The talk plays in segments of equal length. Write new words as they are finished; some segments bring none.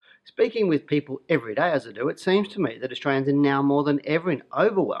Speaking with people every day as I do, it seems to me that Australians are now more than ever in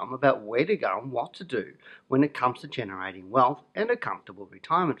overwhelm about where to go and what to do when it comes to generating wealth and a comfortable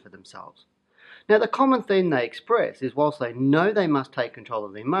retirement for themselves. Now, the common theme they express is whilst they know they must take control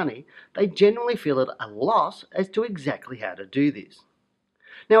of their money, they generally feel at a loss as to exactly how to do this.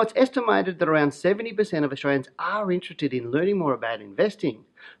 Now, it's estimated that around 70% of Australians are interested in learning more about investing,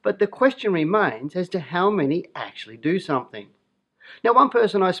 but the question remains as to how many actually do something. Now, one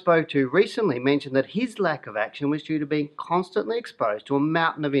person I spoke to recently mentioned that his lack of action was due to being constantly exposed to a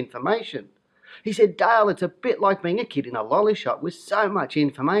mountain of information. He said, "Dale, it's a bit like being a kid in a lolly shop with so much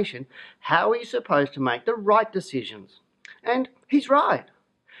information. How are you supposed to make the right decisions?" And he's right.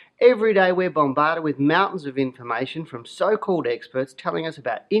 Every day we're bombarded with mountains of information from so-called experts telling us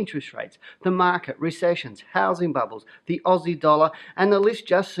about interest rates, the market, recessions, housing bubbles, the Aussie dollar, and the list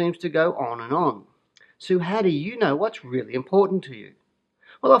just seems to go on and on. So how do you know what's really important to you?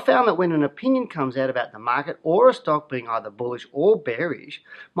 Well, I found that when an opinion comes out about the market or a stock being either bullish or bearish,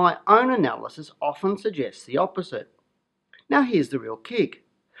 my own analysis often suggests the opposite. Now here's the real kick.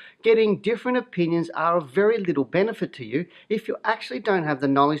 Getting different opinions are of very little benefit to you if you actually don't have the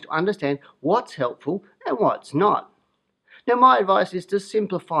knowledge to understand what's helpful and what's not. Now, my advice is to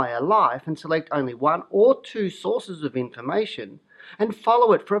simplify your life and select only one or two sources of information and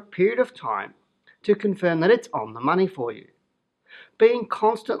follow it for a period of time to confirm that it's on the money for you. Being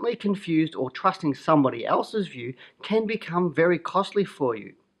constantly confused or trusting somebody else's view can become very costly for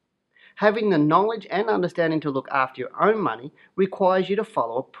you. Having the knowledge and understanding to look after your own money requires you to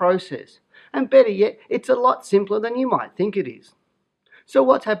follow a process. And better yet, it's a lot simpler than you might think it is. So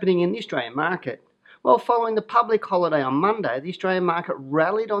what's happening in the Australian market? Well, following the public holiday on Monday, the Australian market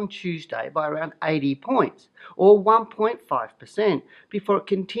rallied on Tuesday by around 80 points, or 1.5%, before it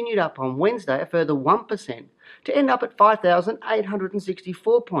continued up on Wednesday a further 1%, to end up at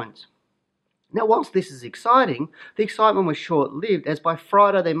 5,864 points. Now, whilst this is exciting, the excitement was short-lived as by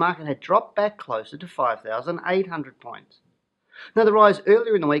Friday the market had dropped back closer to 5,800 points. Now, the rise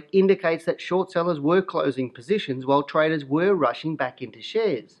earlier in the week indicates that short sellers were closing positions while traders were rushing back into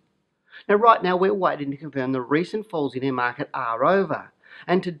shares. Now, right now we're waiting to confirm the recent falls in our market are over.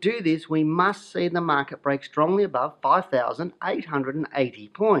 And to do this, we must see the market break strongly above 5,880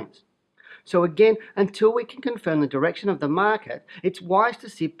 points. So again, until we can confirm the direction of the market, it's wise to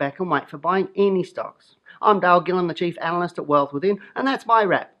sit back and wait for buying any stocks. I'm Dale Gillham, the Chief Analyst at Wealth Within, and that's my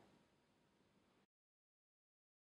wrap.